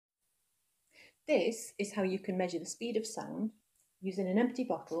This is how you can measure the speed of sound using an empty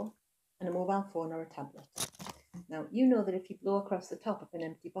bottle and a mobile phone or a tablet. Now, you know that if you blow across the top of an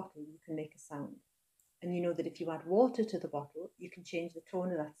empty bottle, you can make a sound. And you know that if you add water to the bottle, you can change the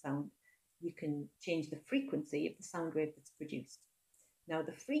tone of that sound. You can change the frequency of the sound wave that's produced. Now,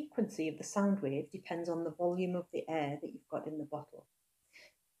 the frequency of the sound wave depends on the volume of the air that you've got in the bottle.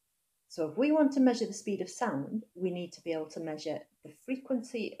 So if we want to measure the speed of sound, we need to be able to measure the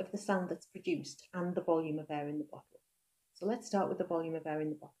frequency of the sound that's produced and the volume of air in the bottle. So let's start with the volume of air in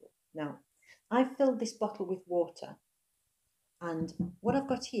the bottle. Now, I've filled this bottle with water, and what I've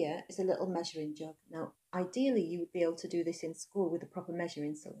got here is a little measuring jug. Now, ideally, you would be able to do this in school with a proper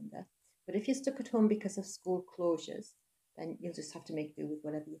measuring cylinder, but if you're stuck at home because of school closures, then you'll just have to make do with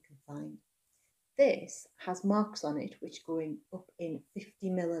whatever you can find. This has marks on it which go up in 50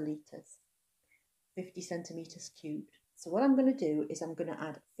 millilitres, 50 centimetres cubed. So what I'm going to do is I'm going to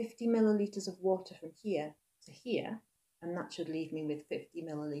add 50 millilitres of water from here to here, and that should leave me with 50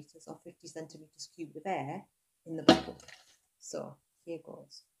 millilitres or 50 centimetres cubed of air in the bottle. So here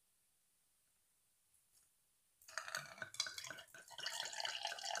goes.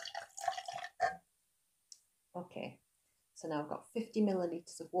 Okay, so now I've got 50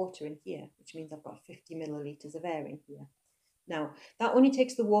 millilitres of water in here, which means I've got 50 millilitres of air in here. Now, that only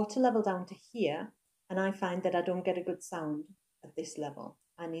takes the water level down to here, and I find that I don't get a good sound at this level.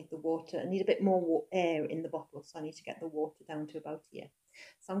 I need the water, I need a bit more air in the bottle, so I need to get the water down to about here.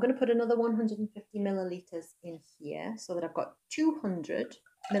 So I'm going to put another 150 millilitres in here, so that I've got 200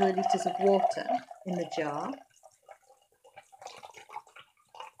 millilitres of water in the jar.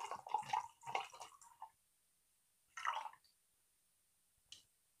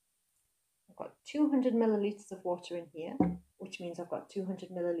 I've got 200 millilitres of water in here, which means I've got 200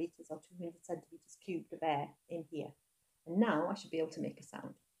 millilitres or 200 centimetres cubed of air in here. And now I should be able to make a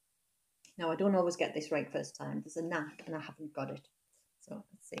sound. Now, I don't always get this right first time. There's a knack and I haven't got it. So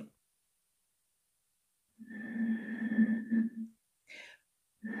let's see.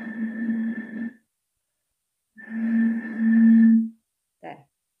 There.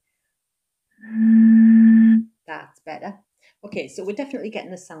 That's better. Okay, so we're definitely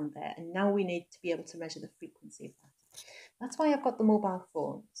getting the sound there, and now we need to be able to measure the frequency of that. That's why I've got the mobile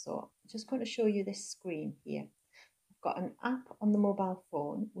phone. So I'm just going to show you this screen here. I've got an app on the mobile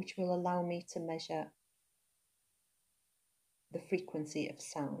phone which will allow me to measure the frequency of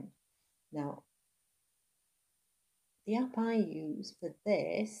sound. Now, the app I use for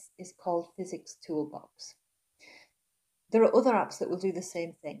this is called Physics Toolbox. There are other apps that will do the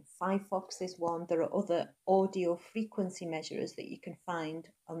same thing. Firefox is one. There are other audio frequency measurers that you can find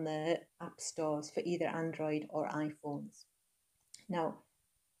on the app stores for either Android or iPhones. Now,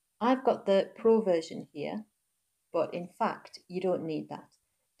 I've got the Pro version here, but in fact, you don't need that.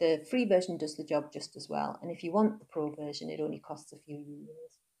 The free version does the job just as well. And if you want the Pro version, it only costs a few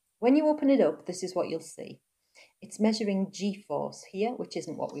euros. When you open it up, this is what you'll see. It's measuring G-force here, which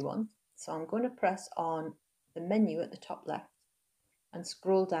isn't what we want. So I'm going to press on the menu at the top left and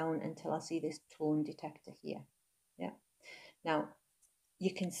scroll down until I see this tone detector here. Yeah. Now,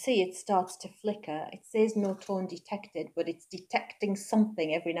 you can see it starts to flicker. It says no tone detected, but it's detecting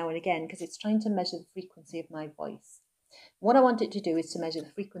something every now and again because it's trying to measure the frequency of my voice. What I want it to do is to measure the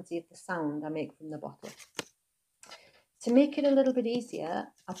frequency of the sound I make from the bottle. To make it a little bit easier,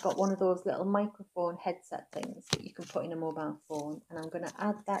 I've got one of those little microphone headset things that you can put in a mobile phone, and I'm going to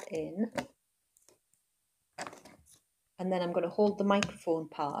add that in. And then I'm going to hold the microphone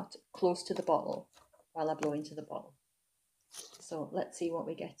part close to the bottle while I blow into the bottle. So let's see what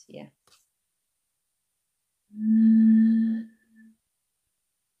we get here.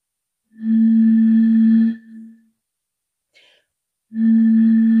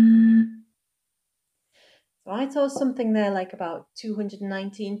 So I saw something there like about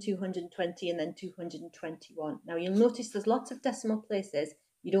 219, 220, and then 221. Now you'll notice there's lots of decimal places.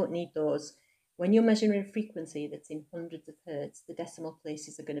 You don't need those. When you're measuring a frequency that's in hundreds of hertz, the decimal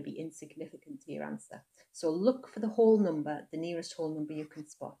places are going to be insignificant to your answer. So look for the whole number, the nearest whole number you can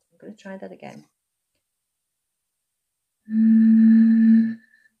spot. I'm going to try that again.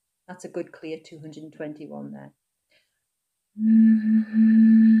 That's a good clear 221 there.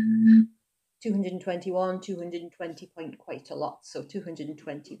 221, 220 point quite a lot, so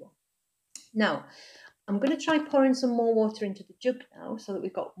 221. Now, I'm going to try pouring some more water into the jug now so that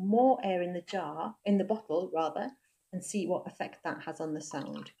we've got more air in the jar, in the bottle rather, and see what effect that has on the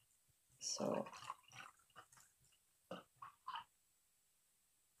sound. So,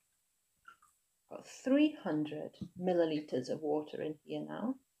 I've got 300 millilitres of water in here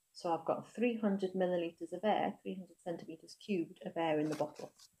now. So I've got 300 millilitres of air, 300 centimetres cubed of air in the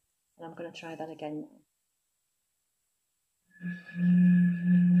bottle. And I'm going to try that again now.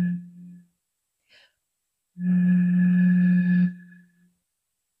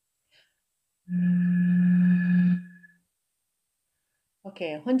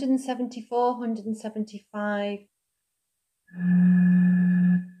 Okay, 174, 175.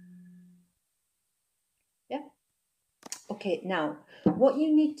 Yeah. Okay, now what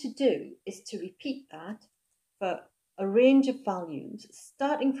you need to do is to repeat that for a range of values,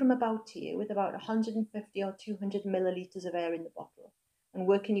 starting from about here with about 150 or 200 millilitres of air in the bottle, and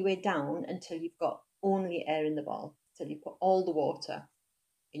working your way down until you've got only air in the bottle, till you put all the water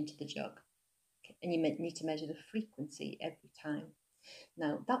into the jug. Okay, and you need to measure the frequency every time.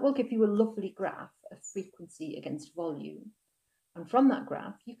 Now, that will give you a lovely graph of frequency against volume. And from that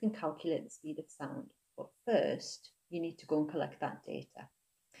graph, you can calculate the speed of sound. But first, you need to go and collect that data.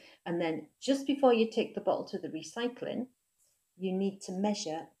 And then just before you take the bottle to the recycling, you need to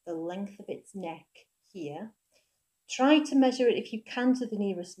measure the length of its neck here. Try to measure it if you can to the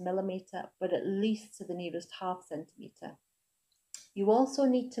nearest millimetre, but at least to the nearest half centimetre. You also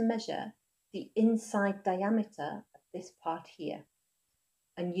need to measure the inside diameter of this part here.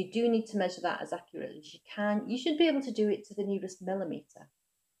 And you do need to measure that as accurately as you can. You should be able to do it to the nearest millimetre.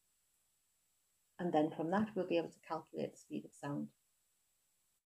 And then from that, we'll be able to calculate the speed of sound.